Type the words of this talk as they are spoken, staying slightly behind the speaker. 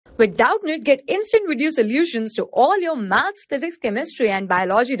With Doubtnut, get instant video solutions to all your maths, physics, chemistry, and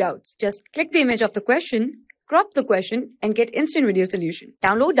biology doubts. Just click the image of the question, crop the question, and get instant video solution.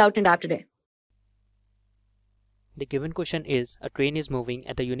 Download Doubtnut app today. The given question is, a train is moving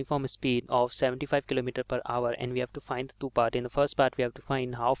at a uniform speed of 75 km per hour and we have to find the two parts. In the first part, we have to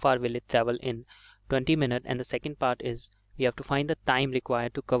find how far will it travel in 20 minutes, and the second part is we have to find the time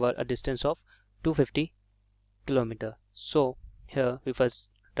required to cover a distance of 250 km. So here we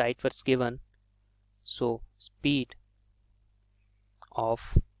first write what's given. So speed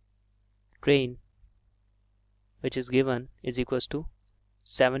of train which is given is equals to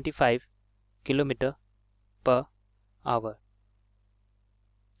 75 km per hour.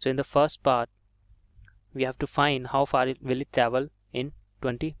 So in the first part we have to find how far will it travel in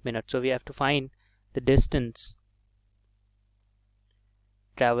 20 minutes. So we have to find the distance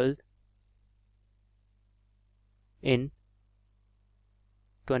traveled in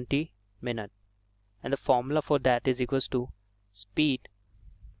 20 minutes, and the formula for that is equals to speed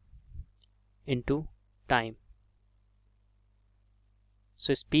into time.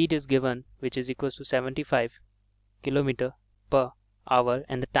 So speed is given, which is equals to 75 km per hour,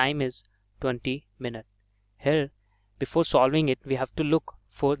 and the time is 20 minutes. Here, before solving it, we have to look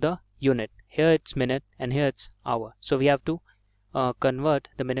for the unit. Here it's minute and here it's hour. So we have to convert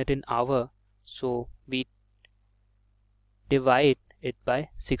the minute in hour. So we divide it by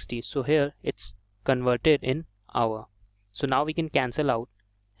 60. So here it's converted in hour. So now we can cancel out,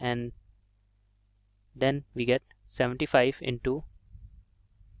 and then we get 75 into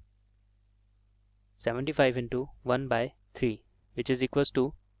 1 by 3, which is equals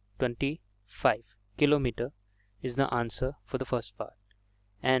to 25 km is the answer for the first part.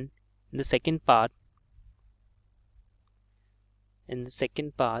 And in the second part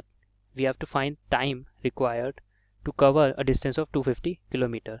we have to find time required to cover a distance of 250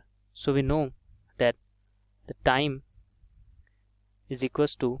 km. So we know that the time is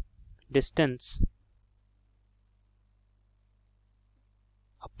equals to distance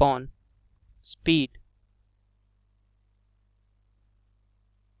upon speed.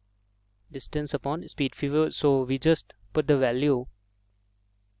 Distance upon speed. So we just put the value,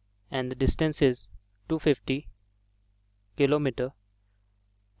 and the distance is 250 km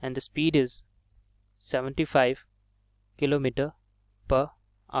and the speed is 75 km per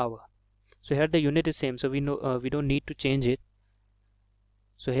hour. So here the unit is same, so we know we don't need to change it.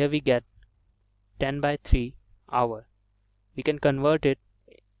 So here we get 10 by 3 hour. We can convert it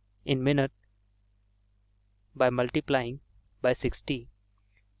in minute by multiplying by 60.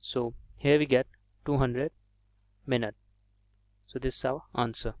 So here we get 200 minutes. So this is our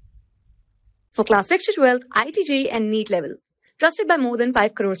answer. For class 6 to 12, IIT JEE and NEET level. Trusted by more than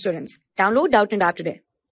 5 crore students. Download Doubtnut app today.